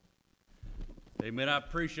Amen. I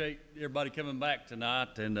appreciate everybody coming back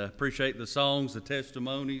tonight and appreciate the songs, the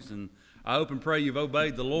testimonies, and I hope and pray you've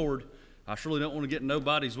obeyed the Lord. I surely don't want to get in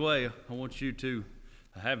nobody's way. I want you to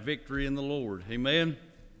have victory in the Lord. Amen.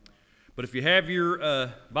 But if you have your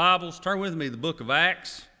Bibles, turn with me to the book of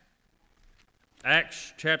Acts.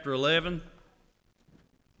 Acts chapter 11.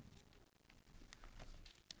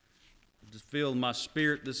 I just feel in my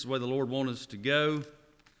spirit this is where the Lord wants us to go.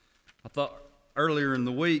 I thought earlier in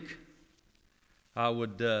the week I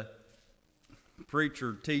would preach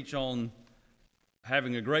or teach on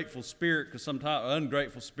having a grateful spirit, because sometimes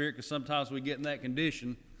ungrateful spirit, because sometimes we get in that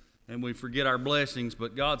condition and we forget our blessings.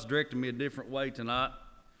 But God's directing me a different way tonight.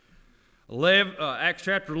 Acts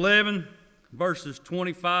chapter 11, verses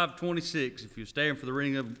 25, 26. If you stand for the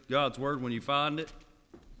reading of God's word when you find it,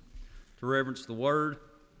 to reverence the word.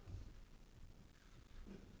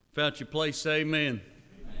 Found your place, say amen.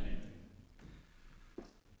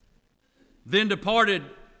 Then departed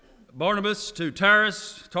Barnabas to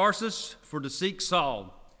Tarsus for to seek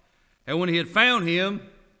Saul. And when he had found him,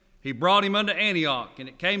 he brought him unto Antioch. And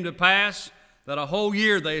it came to pass that a whole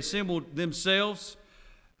year they assembled themselves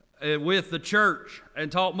with the church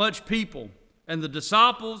and taught much people. And the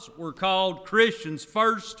disciples were called Christians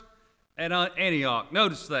first at Antioch.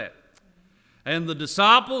 Notice that. And the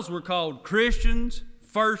disciples were called Christians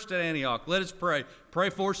first at Antioch. Let us pray. Pray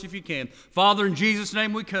for us if you can. Father, in Jesus'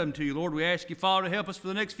 name we come to you. Lord, we ask you, Father, to help us for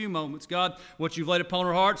the next few moments. God, what you've laid upon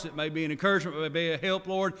our hearts, it may be an encouragement, it may be a help,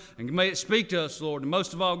 Lord, and may it speak to us, Lord. And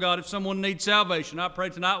most of all, God, if someone needs salvation, I pray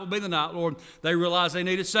tonight will be the night, Lord. They realize they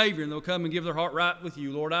need a Savior, and they'll come and give their heart right with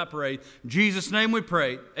you, Lord, I pray. In Jesus' name we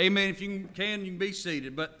pray. Amen. If you can be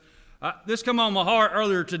seated. But this come on my heart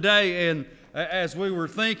earlier today, and as we were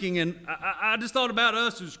thinking, and I just thought about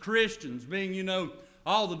us as Christians being,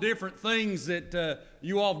 all the different things that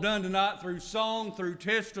you all have done tonight through song, through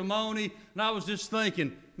testimony. And I was just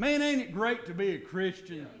thinking, man, ain't it great to be a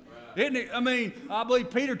Christian? Isn't it? I mean, I believe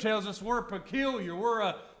Peter tells us we're peculiar. We're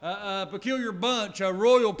a peculiar bunch, a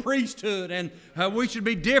royal priesthood, and we should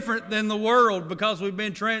be different than the world because we've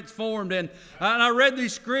been transformed. And I read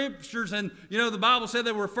these scriptures, and the Bible said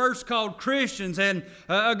they were first called Christians. And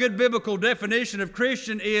a good biblical definition of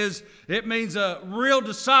Christian is it means a real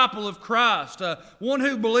disciple of Christ, one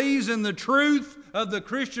who believes in the truth of the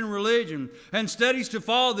Christian religion and studies to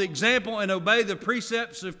follow the example and obey the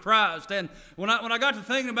precepts of Christ. And when I got to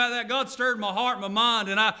thinking about that, God stirred my heart and my mind,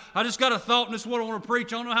 and I just got a thought, and this is what I want to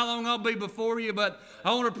preach on. I don't know how long I'll be before you, but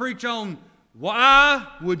I want to preach on why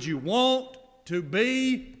would you want to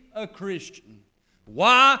be a Christian?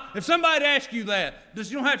 Why? If somebody asked you that, you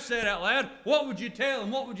don't have to say it out loud, what would you tell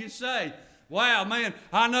them? What would you say? Wow, man,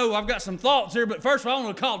 I know I've got some thoughts here, but first of all, I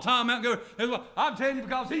want to call Tom out and go, I'm telling you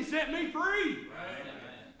because he set me free.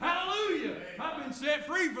 Hallelujah. I've been set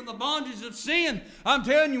free from the bondages of sin. I'm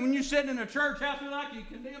telling you, when you're sitting in a church house, feel like you're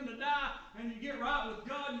condemned to die, and you get right with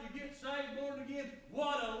God, and you get saved, born again.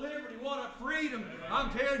 What a liberty, what a freedom. I'm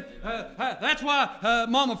telling you, that's why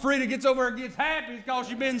Mama Frida gets over and gets happy, is because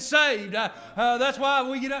you've been saved. That's why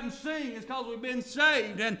we get up and sing, is because we've been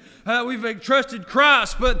saved, and we've trusted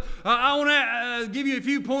Christ. But I want to give you a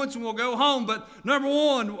few points, and we'll go home. But number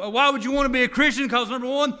one, why would you want to be a Christian? Because number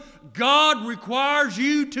one, God requires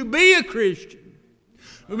you to be a Christian.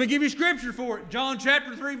 Let me give you scripture for it. John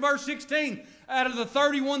chapter 3, verse 16. Out of the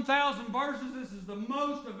 31,000 verses, this is the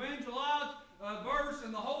most evangelized verse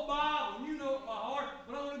in the whole Bible. And you know it by heart,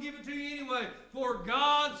 but I want to give it to you anyway. For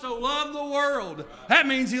God so loved the world. That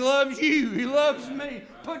means He loves you. He loves me.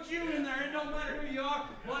 Put you in there. It don't matter who you are,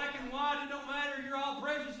 black and white. It don't matter. You're all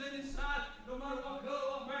precious in His sight. No matter what color,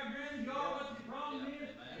 what background you are, what your problem is.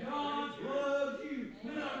 God loves you. He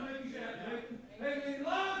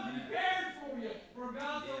loves you, he cares for you. For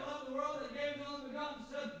God so loved the world that gave His only begotten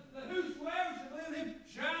Son, that whosoever shall believe in Him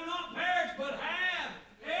shall not perish, but have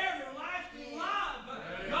everlasting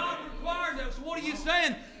life. God requires that. So what are you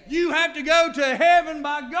saying? You have to go to heaven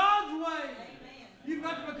by God's way. You've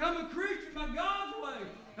got to become a Christian by God's way.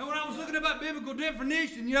 And when I was looking about biblical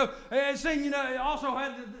definition, it also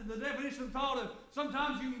had the definition of thought of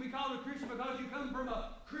sometimes you can be called a Christian because you come from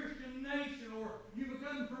a Christian nation or you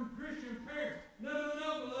become from Christian parents. No,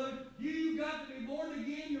 beloved. You've got to be born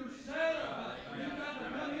again yourself. You've got to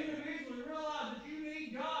come individually and realize that you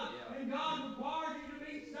need God, and God requires you to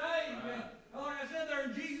be saved. And like I said there,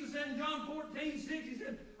 Jesus said in John 14:6, He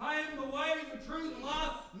said, I am the way, the truth, and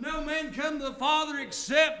life. No man come to the Father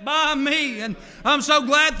except by me. And I'm so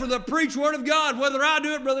glad for the preached word of God, whether I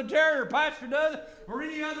do it, Brother Terry, or Pastor does it, or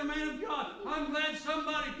any other man of God. I'm glad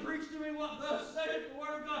somebody preached to me what thus saith the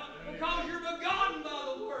Word of God, because you're begotten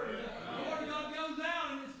by the Word. The Word of God goes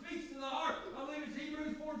out and it speaks to the heart. I believe it's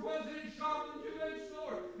Hebrews 4:12 said it's sharper than two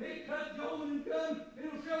cut going and come.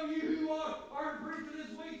 It'll show you who our preacher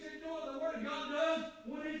this week said, you know what the Word of God does?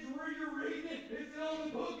 When you're reading it, it's on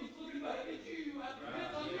the book, it's looking back at you.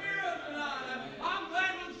 It's a mirror tonight. I'm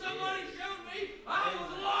glad when somebody showed me I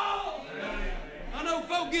was lost. I know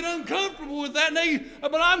folk get uncomfortable with that,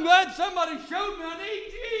 but I'm glad somebody showed me I need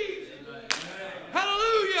Jesus.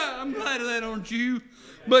 Hallelujah. I'm glad of that, aren't you?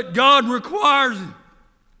 But God requires it.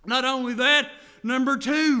 Not only that, number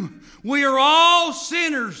 2, we are all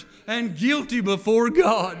sinners and guilty before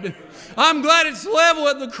God. I'm glad it's level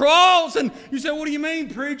at the cross. And you say, what do you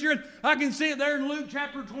mean, preacher? And I can see it there in Luke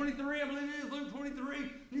chapter 23. I believe it is Luke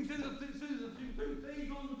 23. You can see the two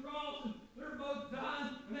thieves on the cross, and they're both dying.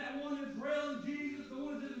 And that one is railing Jesus. The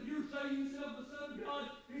one that says, if you're saving yourself, the Son of God,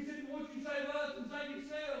 he said, once you save us and save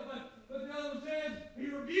yourself. But the other one says, he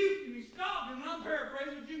rebuked him, he stopped him. And I'm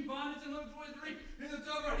paraphrasing, but you can find it in Luke 23. He looks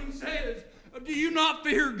over and he says, do you not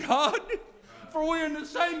fear God? For we're in the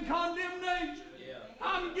same condemnation.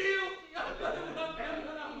 I'm guilty. I'm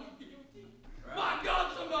guilty. My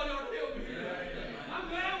God, somebody ought to help me. I'm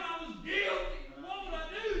glad when I was guilty. What would I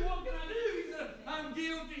do? What can I do? He said, I'm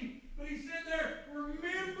guilty. But he said there,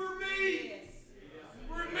 remember me.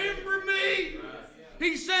 Remember me.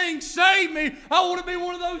 He's saying, save me. I want to be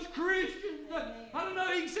one of those Christians. I don't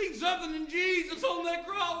know, he's seen something in Jesus on that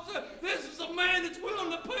cross. This is a man that's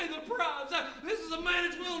willing to pay the price. This is a man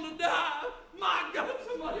that's willing to die. My God,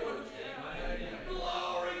 somebody ought to shout.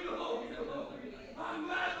 Glory, glory, glory. I'm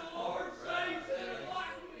glad the Lord saves sinners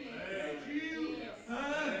like me. You.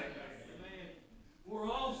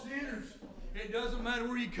 We're all sinners. It doesn't matter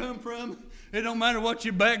where you come from. It don't matter what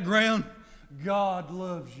your background. God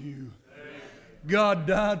loves you. God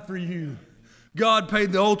died for you. God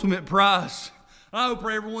paid the ultimate price. I hope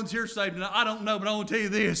everyone's here saved tonight. I don't know, but I want to tell you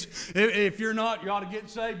this. If you're not, you ought to get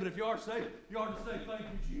saved. But if you are saved, you ought to say, thank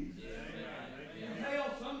you, Jesus. Tell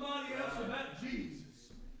somebody else about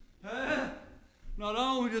Jesus. Not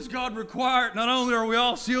only does God require it, not only are we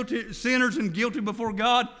all sinners and guilty before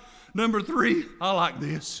God, number 3, I like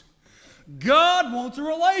this. God wants a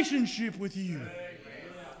relationship with you.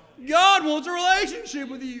 God wants a relationship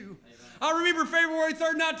with you. I remember February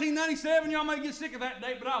 3rd, 1997. Y'all may get sick of that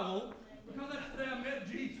date, but I won't. Because that's the day I met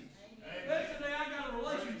Jesus. That's the day I got a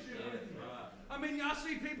relationship with Him. I mean, I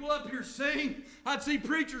see people up here sing. I'd see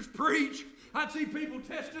preachers preach. I'd see people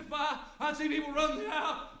testify. I'd see people run the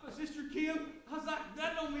aisle. But Sister Kim, I was like,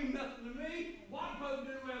 that don't mean nothing to me. Why do folks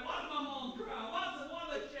do that? Why does my mom cry?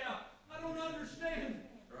 Why do they shout? I don't understand.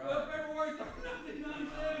 But February 3rd,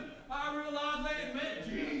 1997, I realized they had met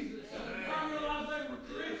Jesus. I realized they were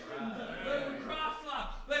Christians. They were Christ-like.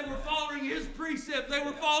 They were following His precepts. They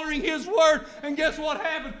were following His word. And guess what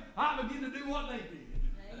happened? I began to do what they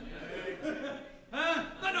did.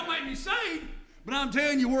 That don't make me saved. But I'm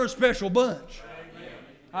telling you, we're a special bunch.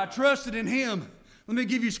 I trusted in Him. Let me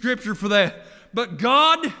give you scripture for that. But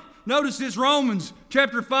God, notice this, Romans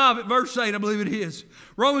chapter 5 at verse 8, I believe it is.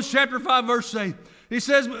 Romans chapter 5 verse 8. He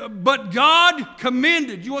says, but God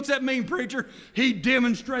commended. What's that mean, preacher? He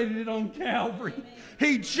demonstrated it on Calvary.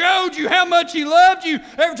 He showed you how much He loved you.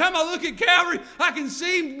 Every time I look at Calvary, I can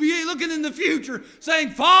see Him looking in the future,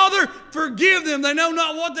 saying, Father, forgive them. They know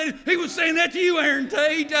not what they do. He was saying that to you, Aaron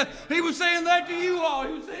Tate. He was saying that to you all.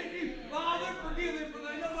 He was saying to you, Father, forgive them, for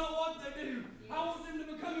they know not what they do. I want them to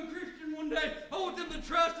become a Christian one day. I want them to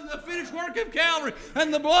trust in the finished work of Calvary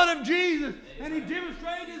and the blood of Jesus. And He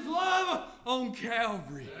demonstrated His love on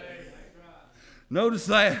Calvary. Notice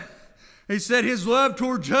that. He said His love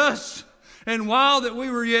towards us. And while that we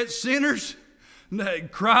were yet sinners,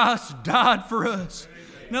 Christ died for us.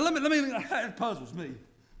 Now let me that puzzles me.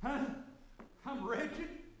 I'm wretched.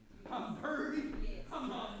 I'm dirty. I'm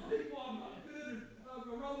not faithful. I'm not good.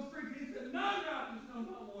 Romans 3 said, none righteous, none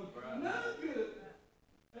not one. None good.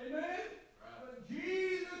 Amen? But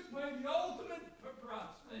Jesus paid the ultimate price.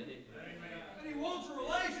 And He wants a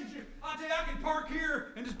relationship. I tell you, I could park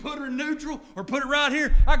here and just put her in neutral or put it right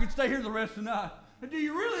here. I could stay here the rest of the night. Do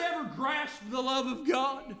you really ever grasp the love of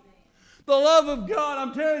God? The love of God,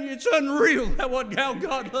 I'm telling you, it's unreal how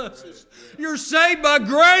God loves us. You're saved by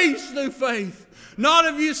grace through faith. Not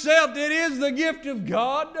of yourself. It is the gift of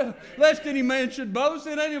God. Lest any man should boast.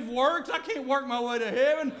 It ain't of works. I can't work my way to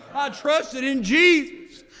heaven. I trusted in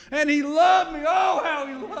Jesus. And He loved me. Oh, how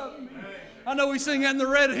He loved me. I know we sing that in the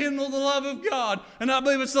red hymnal, the love of God. And I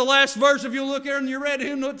believe it's the last verse. If you look there in your red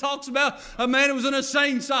hymnal, it talks about a man who was in a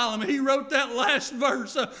insane asylum. He wrote that last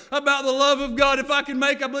verse about the love of God. If I can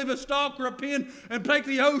make, I believe, a stalk or a pen and take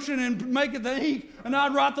the ocean and make it the ink, and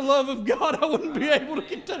I'd write the love of God, I wouldn't be able to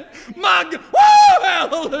get to my God. Woo!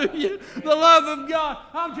 Hallelujah. The love of God.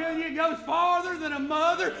 I'm telling you, it goes farther than a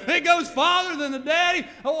mother. It goes farther than a daddy.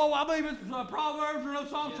 Oh, I believe it's Proverbs or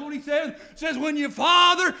Psalm 27. It says, when your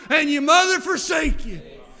father and your mother forsake you,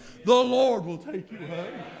 the Lord will take you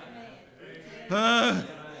home.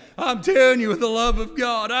 I'm telling you, with the love of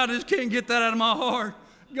God, I just can't get that out of my heart.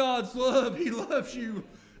 God's love, He loves you.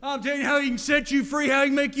 I'm telling you how He can set you free, how He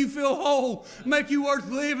can make you feel whole, make you worth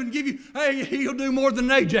living, give you, hey, He'll do more than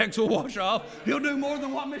Ajax will wash off. He'll do more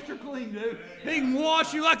than what Mr. Clean do. He can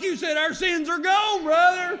wash you, like you said, our sins are gone,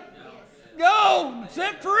 brother. Gone,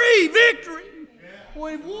 set free, victory.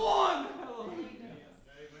 We've won.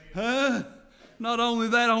 Not only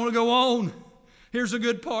that, I want to go on. Here's a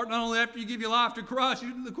good part. Not only after you give your life to Christ,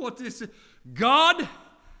 you look what this is. God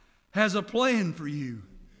has a plan for you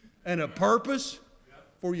and a purpose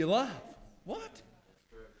for your life. What?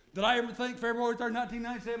 Did I ever think February 3rd,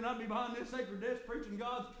 1997, I'd be behind this sacred desk preaching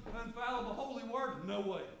God's infallible holy word? No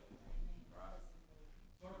way.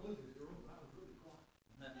 Start looking, girl. I was really quiet.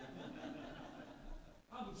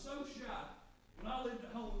 I was so shy when I lived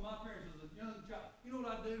at home with my parents as a young child. You know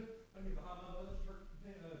what I'd do? I'd get behind my mother's dress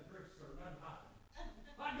skirt. I'd hide.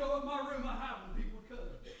 I'd go up my room. I'd hide when people would come.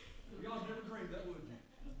 Y'all never dreamed that, would you?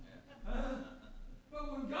 But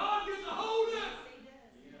when God gets a hold of it,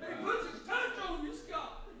 and He puts His touch on you,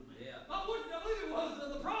 Scott. I believe it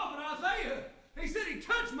was the prophet Isaiah. He said He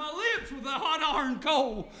touched my lips with a hot iron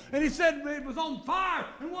coal. And He said it was on fire.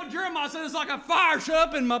 And what Jeremiah said, it's like a fire shut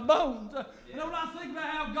up in my bones. You know, when I think about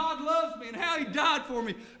how God loves me and how He died for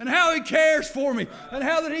me and how He cares for me and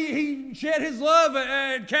how that He shed His love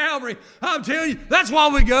at Calvary, I'm telling you, that's why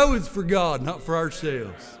we go, is for God, not for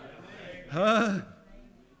ourselves.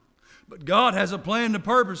 But God has a plan and a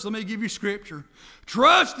purpose. Let me give you scripture.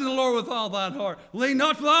 Trust in the Lord with all thine heart. Lean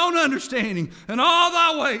not to thy own understanding. In all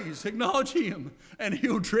thy ways acknowledge Him, and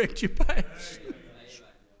He'll direct your paths.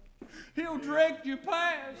 He'll direct your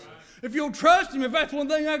paths. If you'll trust Him, if that's one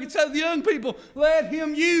thing I can say to the young people, let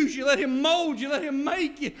Him use you, let Him mold you, let Him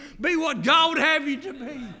make you be what God would have you to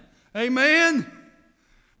be. Amen?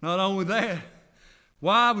 Not only that,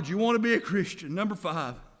 why would you want to be a Christian? Number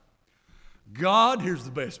 5. God, here's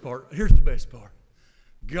the best part. Here's the best part.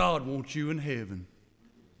 God wants you in heaven.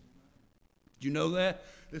 Did you know that?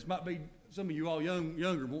 This might be, some of you all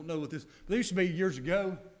younger won't know what this, but there used to be years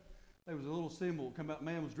ago, there was a little symbol that come out,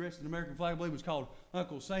 man was dressed in the American flag, I believe it was called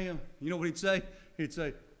Uncle Sam. You know what he'd say? He'd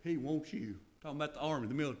say, He wants you. Talking about the army,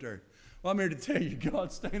 the military. Well, I'm here to tell you,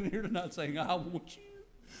 God's standing here tonight saying, I want you.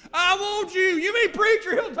 I want you. You mean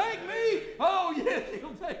preacher, He'll take me? Oh, yes,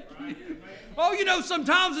 He'll take you. Oh, you know,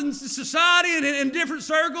 sometimes in society and in different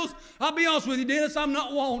circles, I'll be honest with you, Dennis, I'm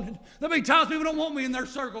not wanted. There'll be times people don't want me in their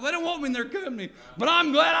circle. They don't want me in their company. But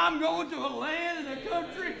I'm glad I'm going to a land and a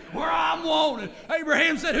country where I'm wanted.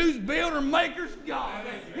 Abraham said, whose builder, maker's God.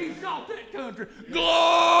 He sought that country.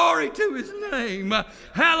 Glory to His name.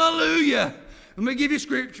 Hallelujah. Let me give you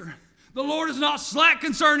scripture. The Lord is not slack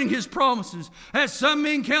concerning His promises, as some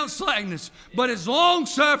men count slackness, but is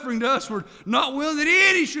long-suffering to usward, not willing that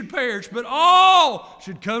any should perish, but all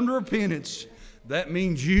should come to repentance. That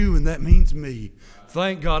means you and that means me.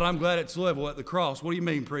 Thank God, I'm glad it's level at the cross. What do you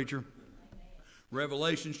mean, preacher?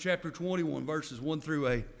 Revelations chapter 21, verses 1 through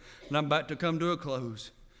 8. And I'm about to come to a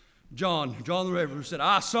close. John the Revelator said,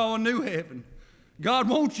 I saw a new heaven. God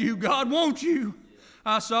wants you. God wants you.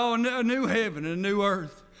 I saw a new heaven and a new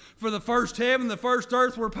earth. For the first heaven, the first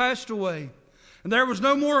earth were passed away, and there was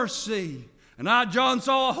no more sea. And I, John,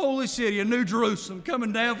 saw a holy city, a new Jerusalem,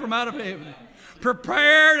 coming down from out of heaven,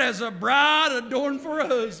 prepared as a bride adorned for a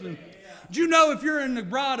husband. Do you know if you're in the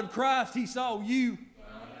bride of Christ, He saw you?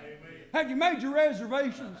 Have you made your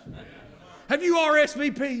reservations? Have you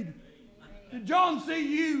RSVP'd? Did John see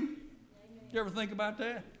you? Did you ever think about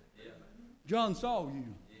that? John saw you.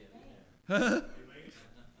 Huh?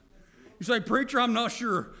 You say, preacher, I'm not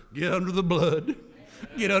sure. Get under the blood.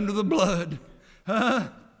 Get under the blood.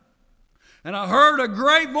 And I heard a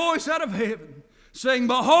great voice out of heaven saying,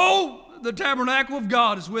 behold, the tabernacle of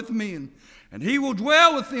God is with men, and He will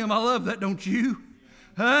dwell with them. I love that, don't you?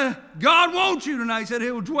 God wants you tonight. He said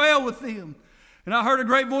He will dwell with them. And I heard a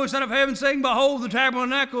great voice out of heaven saying, behold, the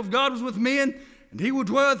tabernacle of God is with men, and He will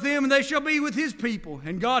dwell with them, and they shall be with His people,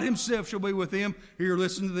 and God Himself shall be with them. Here,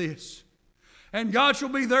 listen to this. And God shall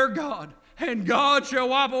be their God, and God shall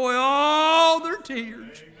wipe away all their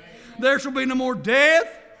tears. Amen. There shall be no more death,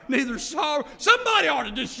 neither sorrow. Somebody ought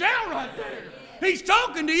to just shout right there. He's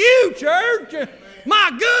talking to you, church. Amen.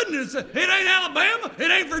 My goodness, it ain't Alabama, it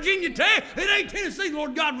ain't Virginia Tech, it ain't Tennessee.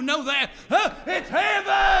 Lord God would know that. It's heaven.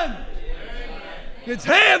 Amen. It's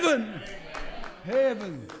heaven.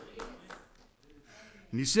 Heaven.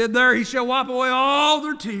 And he said there, he shall wipe away all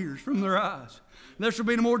their tears from their eyes. There shall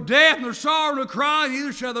be no more death, nor sorrow, nor crying,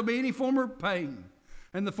 neither shall there be any former pain.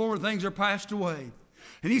 And the former things are passed away.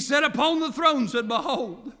 And he sat upon the throne and said,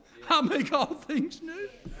 behold, I make all things new.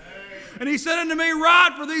 And he said unto me,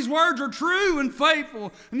 write, for these words are true and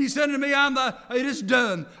faithful. And he said unto me, it is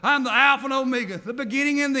done. I am the Alpha and Omega, the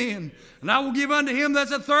beginning and the end. And I will give unto him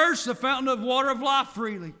that's athirst the fountain of water of life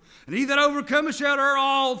freely. And he that overcometh shall inherit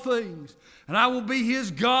all things. And I will be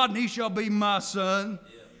his God, and he shall be my son.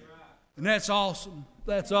 And that's awesome.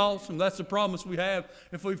 That's awesome. That's the promise we have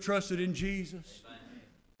if we've trusted in Jesus.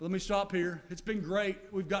 But let me stop here. It's been great.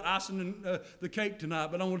 We've got icing and the cake tonight,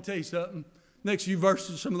 but I want to tell you something. Next few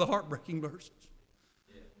verses are some of the heartbreaking verses.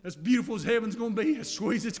 As beautiful as heaven's going to be, as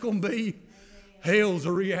sweet as it's going to be, hell's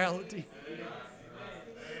a reality.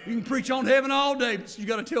 You can preach on heaven all day, but you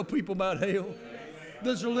got to tell people about hell.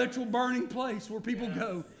 There's a literal burning place where people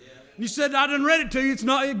go. You said, I done read it to you. It's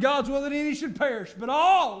not God's will that any should perish, but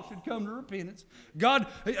all should come to repentance. God,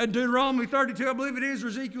 Deuteronomy 32, I believe it is, or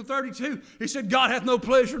Ezekiel 32, he said, God hath no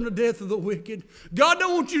pleasure in the death of the wicked. God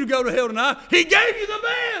don't want you to go to hell tonight. He gave you the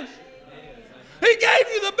best. He gave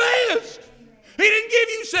you the best. He didn't give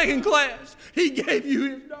you second class. He gave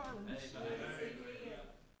you his darlings.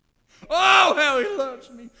 Oh, how he loves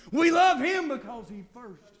me. We love him because he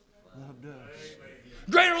first loved us.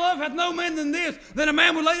 Greater love hath no man than this, than a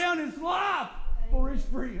man would lay down his life for his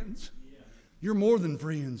friends. You're more than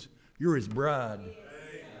friends. You're his bride.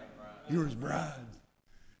 You're his bride.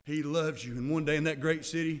 He loves you. And one day in that great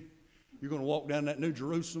city, you're going to walk down that New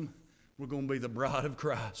Jerusalem. We're going to be the bride of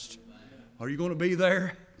Christ. Are you going to be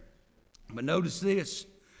there? But notice this.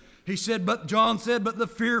 He said, John said, but the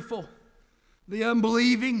fearful, the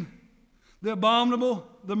unbelieving, the abominable,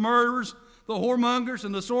 the murderers, the whoremongers,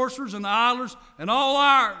 and the sorcerers, and the idlers, and all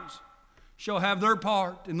liars shall have their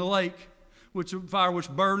part in the lake, which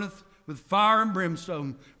burneth with fire and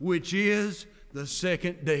brimstone, which is the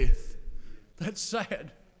second death. That's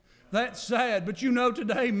sad. That's sad. But you know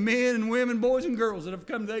today, men and women, boys and girls that have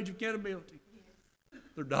come to the age of accountability,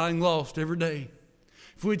 they're dying lost every day.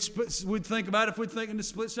 If we'd think about it, if we'd think in the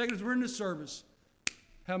split seconds we're in this service,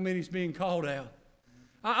 how many's being called out?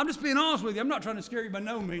 I'm just being honest with you. I'm not trying to scare you by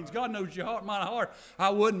no means. God knows your heart, my heart.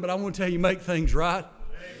 I wouldn't, but I want to tell you, make things right.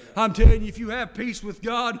 I'm telling you, if you have peace with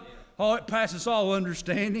God, oh, it passes all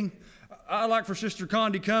understanding. I'd like for Sister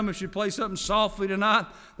Condi to come if she'd play something softly tonight.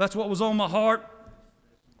 That's what was on my heart.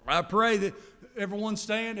 I pray that everyone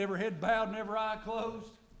stand, every head bowed and every eye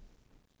closed.